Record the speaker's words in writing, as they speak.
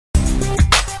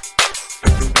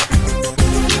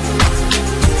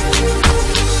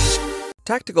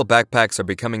Tactical backpacks are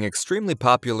becoming extremely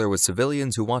popular with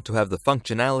civilians who want to have the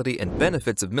functionality and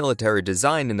benefits of military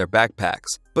design in their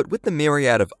backpacks. But with the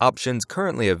myriad of options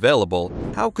currently available,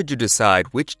 how could you decide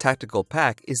which tactical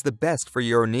pack is the best for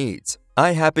your needs?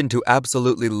 I happen to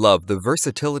absolutely love the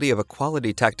versatility of a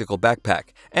quality tactical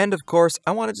backpack, and of course,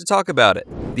 I wanted to talk about it.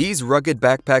 These rugged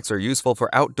backpacks are useful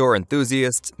for outdoor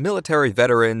enthusiasts, military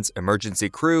veterans, emergency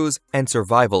crews, and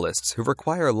survivalists who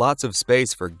require lots of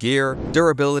space for gear,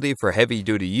 durability for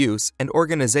heavy-duty use, and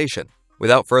organization.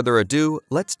 Without further ado,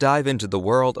 let's dive into the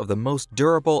world of the most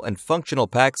durable and functional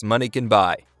packs money can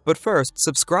buy. But first,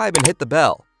 subscribe and hit the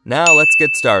bell. Now let's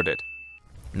get started.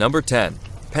 Number 10.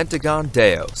 Pentagon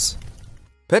DEOS.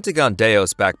 Pentagon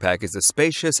DEOS backpack is a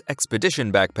spacious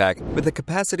expedition backpack with a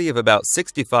capacity of about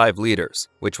 65 liters,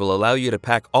 which will allow you to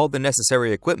pack all the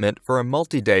necessary equipment for a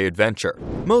multi-day adventure.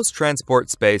 Most transport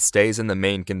space stays in the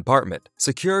main compartment,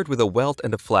 secured with a welt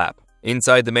and a flap.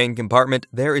 Inside the main compartment,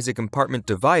 there is a compartment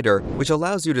divider, which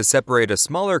allows you to separate a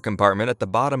smaller compartment at the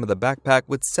bottom of the backpack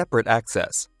with separate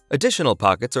access. Additional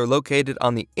pockets are located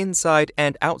on the inside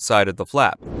and outside of the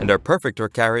flap, and are perfect for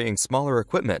carrying smaller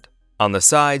equipment. On the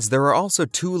sides, there are also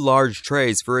two large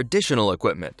trays for additional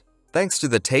equipment. Thanks to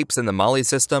the tapes in the MOLLE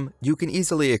system, you can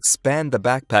easily expand the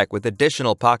backpack with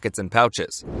additional pockets and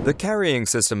pouches. The carrying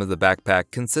system of the backpack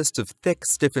consists of thick,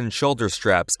 stiffened shoulder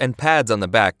straps and pads on the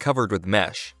back covered with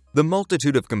mesh. The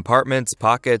multitude of compartments,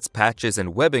 pockets, patches,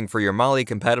 and webbing for your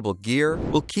MOLLE-compatible gear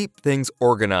will keep things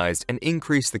organized and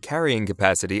increase the carrying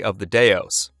capacity of the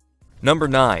DEOS. Number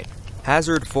 9.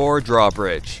 Hazard 4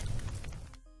 Drawbridge.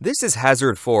 This is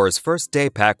Hazard 4's first day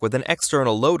pack with an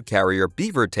external load carrier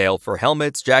beaver tail for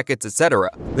helmets, jackets, etc.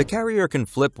 The carrier can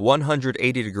flip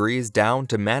 180 degrees down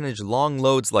to manage long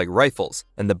loads like rifles,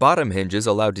 and the bottom hinges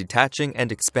allow detaching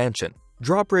and expansion.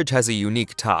 Drawbridge has a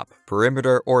unique top,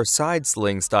 perimeter, or side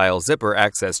sling style zipper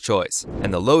access choice,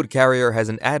 and the load carrier has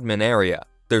an admin area.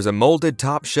 There's a molded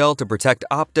top shell to protect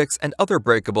optics and other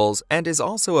breakables, and is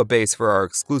also a base for our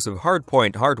exclusive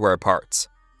hardpoint hardware parts.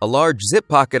 A large zip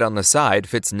pocket on the side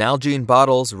fits Nalgene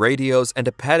bottles, radios, and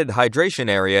a padded hydration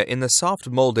area in the soft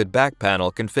molded back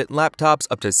panel can fit laptops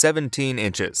up to 17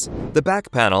 inches. The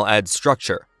back panel adds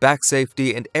structure, back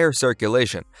safety, and air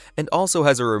circulation, and also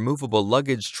has a removable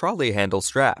luggage trolley handle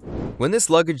strap. When this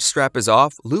luggage strap is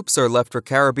off, loops are left for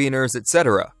carabiners,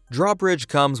 etc. Drawbridge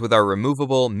comes with our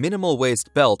removable, minimal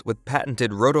waist belt with patented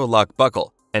Rotolock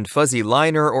buckle, and fuzzy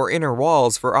liner or inner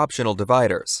walls for optional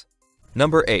dividers.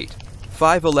 Number 8.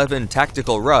 511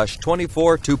 Tactical Rush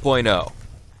 24 2.0.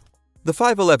 The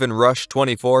 511 Rush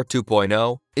 24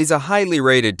 2.0 is a highly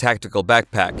rated tactical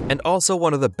backpack and also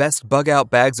one of the best bug-out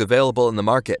bags available in the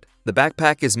market. The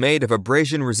backpack is made of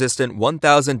abrasion-resistant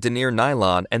 1000 denier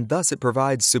nylon, and thus it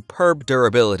provides superb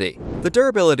durability. The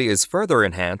durability is further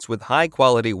enhanced with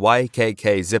high-quality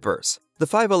YKK zippers. The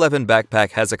 511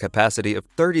 backpack has a capacity of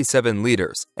 37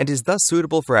 liters and is thus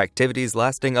suitable for activities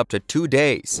lasting up to 2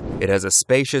 days. It has a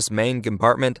spacious main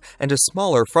compartment and a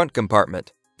smaller front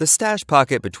compartment. The stash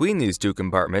pocket between these two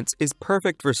compartments is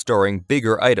perfect for storing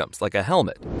bigger items like a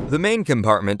helmet. The main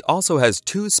compartment also has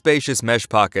two spacious mesh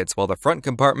pockets, while the front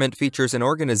compartment features an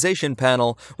organization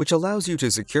panel which allows you to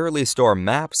securely store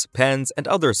maps, pens, and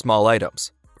other small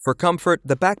items. For comfort,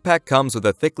 the backpack comes with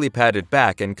a thickly padded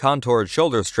back and contoured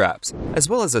shoulder straps, as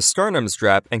well as a sternum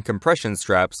strap and compression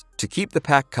straps to keep the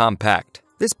pack compact.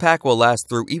 This pack will last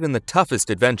through even the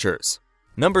toughest adventures.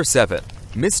 Number 7.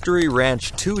 Mystery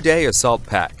Ranch 2-Day Assault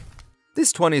Pack.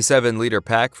 This 27-liter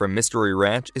pack from Mystery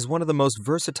Ranch is one of the most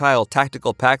versatile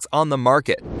tactical packs on the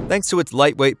market. Thanks to its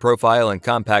lightweight profile and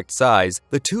compact size,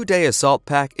 the 2-Day Assault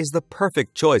Pack is the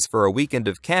perfect choice for a weekend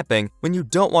of camping when you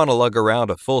don't want to lug around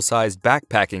a full-sized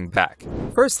backpacking pack.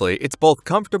 Firstly, it's both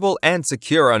comfortable and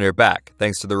secure on your back,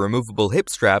 thanks to the removable hip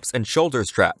straps and shoulder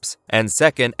straps. And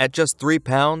second, at just 3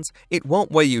 pounds, it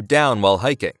won't weigh you down while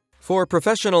hiking. For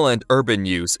professional and urban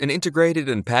use, an integrated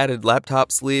and padded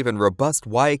laptop sleeve and robust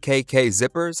YKK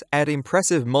zippers add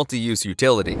impressive multi-use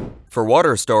utility. For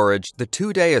water storage, the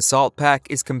 2-Day Assault Pack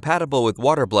is compatible with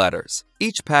water bladders.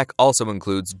 Each pack also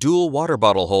includes dual water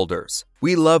bottle holders.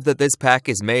 We love that this pack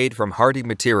is made from hardy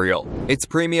material. Its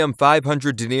premium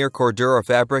 500 denier Cordura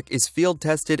fabric is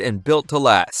field-tested and built to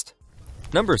last.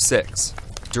 Number 6.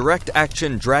 Direct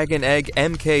Action Dragon Egg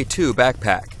MK2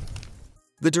 Backpack.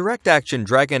 The Direct Action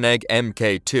Dragon Egg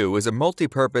MK2 is a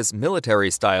multi-purpose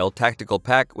military-style tactical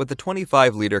pack with a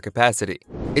 25-liter capacity.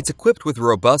 It's equipped with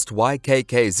robust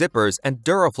YKK zippers and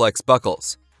Duraflex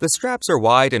buckles. The straps are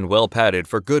wide and well padded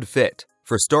for good fit.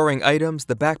 For storing items,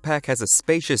 the backpack has a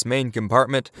spacious main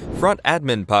compartment, front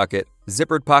admin pocket,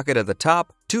 zippered pocket at the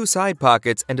top, 2 side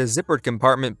pockets, and a zippered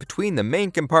compartment between the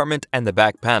main compartment and the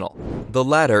back panel. The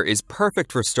latter is perfect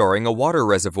for storing a water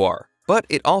reservoir, but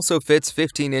it also fits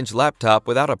 15-inch laptop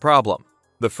without a problem.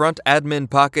 The front admin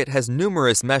pocket has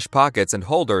numerous mesh pockets and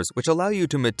holders which allow you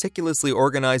to meticulously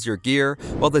organize your gear,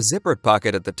 while the zippered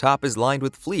pocket at the top is lined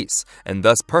with fleece and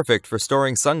thus perfect for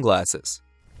storing sunglasses.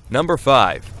 Number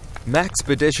 5.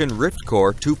 MAXPEDITION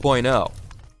RIFTCORE 2.0.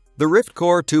 The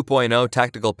RIFTCORE 2.0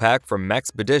 tactical pack from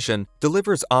MAXPEDITION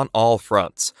delivers on all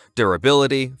fronts: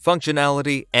 durability,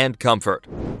 functionality, and comfort.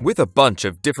 With a bunch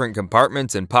of different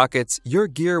compartments and pockets, your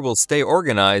gear will stay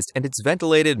organized and its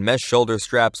ventilated mesh shoulder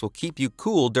straps will keep you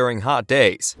cool during hot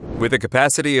days. With a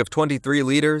capacity of 23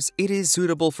 liters, it is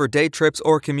suitable for day trips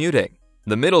or commuting.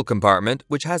 The middle compartment,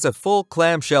 which has a full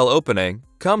clamshell opening,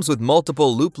 comes with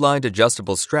multiple loop-lined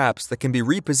adjustable straps that can be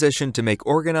repositioned to make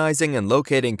organizing and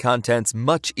locating contents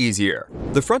much easier.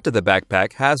 The front of the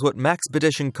backpack has what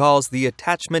MAXPEDITION calls the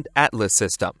Attachment Atlas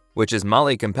system, which is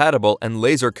MOLLE compatible and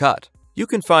laser cut. You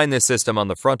can find this system on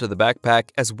the front of the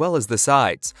backpack as well as the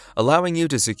sides, allowing you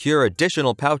to secure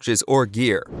additional pouches or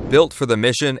gear. Built for the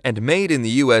mission and made in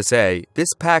the USA,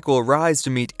 this pack will rise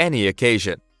to meet any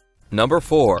occasion. Number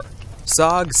 4.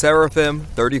 SOG SERAPHIM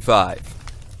 35.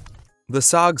 The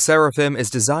SOG SERAPHIM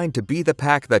is designed to be the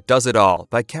pack that does it all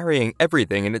by carrying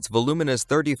everything in its voluminous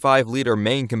 35-liter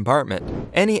main compartment.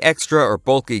 Any extra or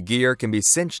bulky gear can be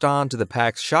cinched on to the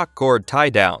pack's shock cord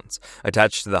tie-downs,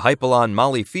 attached to the Hypalon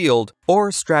MOLLE field,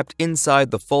 or strapped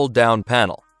inside the fold-down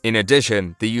panel. In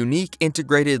addition, the unique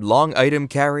integrated long item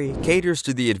carry caters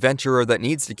to the adventurer that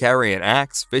needs to carry an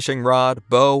axe, fishing rod,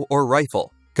 bow, or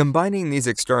rifle. Combining these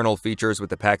external features with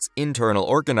the pack's internal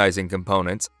organizing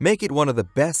components make it one of the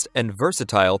best and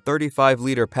versatile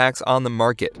 35-liter packs on the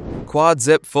market.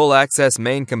 Quad-zip full-access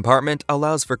main compartment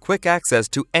allows for quick access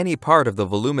to any part of the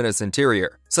voluminous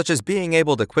interior, such as being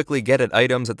able to quickly get at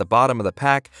items at the bottom of the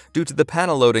pack due to the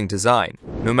panel loading design.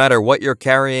 No matter what you're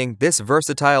carrying, this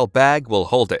versatile bag will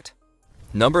hold it.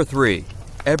 Number 3.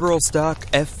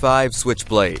 EBERLESTOCK F5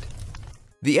 Switchblade.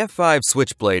 The F5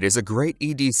 Switchblade is a great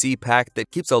EDC pack that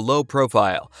keeps a low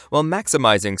profile while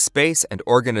maximizing space and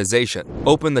organization.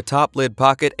 Open the top lid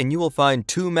pocket and you will find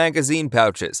 2 magazine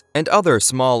pouches and other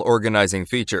small organizing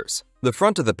features. The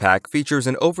front of the pack features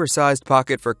an oversized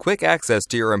pocket for quick access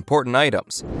to your important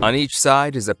items. On each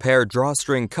side is a pair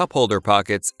drawstring cup holder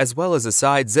pockets as well as a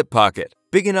side zip pocket,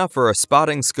 big enough for a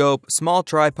spotting scope, small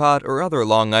tripod, or other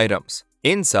long items.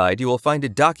 Inside, you will find a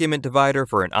document divider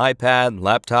for an iPad,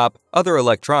 laptop, other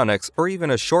electronics, or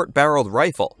even a short-barreled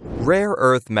rifle. Rare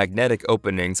earth magnetic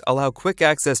openings allow quick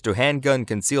access to handgun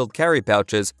concealed carry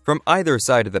pouches from either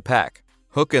side of the pack.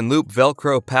 Hook and loop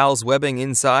Velcro PALS webbing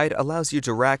inside allows you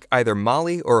to rack either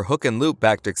MOLLE or hook and loop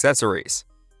backed accessories.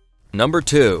 Number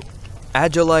 2.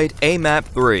 AGILITE AMAP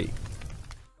 3.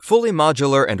 Fully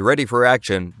modular and ready for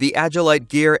action, the AGILITE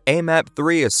Gear AMAP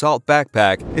 3 Assault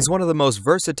Backpack is one of the most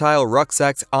versatile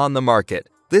rucksacks on the market.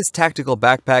 This tactical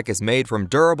backpack is made from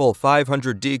durable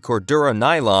 500D Cordura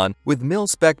nylon with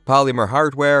mil-spec polymer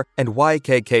hardware and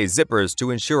YKK zippers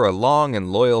to ensure a long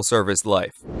and loyal service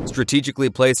life. Strategically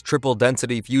placed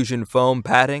triple-density fusion foam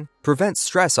padding prevents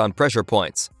stress on pressure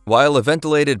points, while a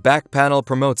ventilated back panel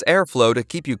promotes airflow to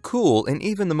keep you cool in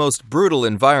even the most brutal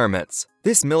environments.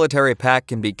 This military pack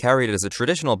can be carried as a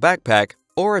traditional backpack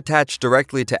or attached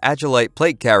directly to AGILITE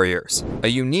plate carriers. A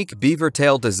unique beaver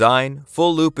tail design,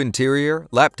 full loop interior,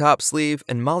 laptop sleeve,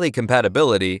 and MOLLE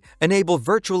compatibility enable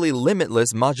virtually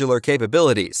limitless modular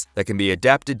capabilities that can be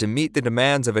adapted to meet the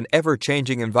demands of an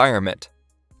ever-changing environment.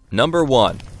 Number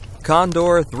 1.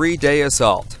 CONDOR 3-Day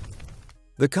Assault.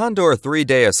 The CONDOR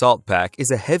 3-Day Assault Pack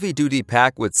is a heavy-duty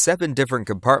pack with 7 different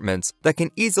compartments that can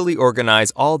easily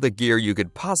organize all the gear you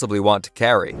could possibly want to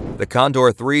carry. The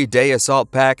CONDOR 3-Day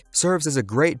Assault Pack serves as a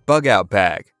great bug-out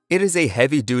bag. It is a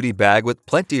heavy-duty bag with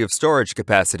plenty of storage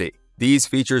capacity. These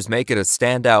features make it a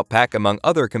standout pack among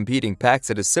other competing packs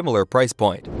at a similar price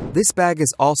point. This bag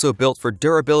is also built for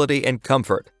durability and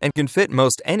comfort and can fit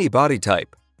most any body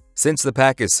type. Since the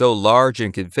pack is so large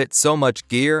and can fit so much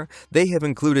gear, they have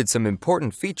included some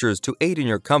important features to aid in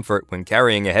your comfort when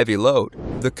carrying a heavy load.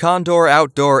 The CONDOR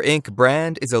Outdoor Inc.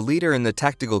 brand is a leader in the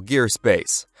tactical gear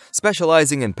space,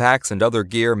 specializing in packs and other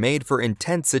gear made for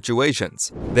intense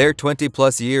situations. Their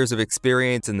 20-plus years of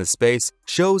experience in the space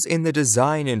shows in the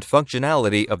design and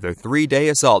functionality of their 3-Day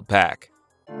Assault Pack.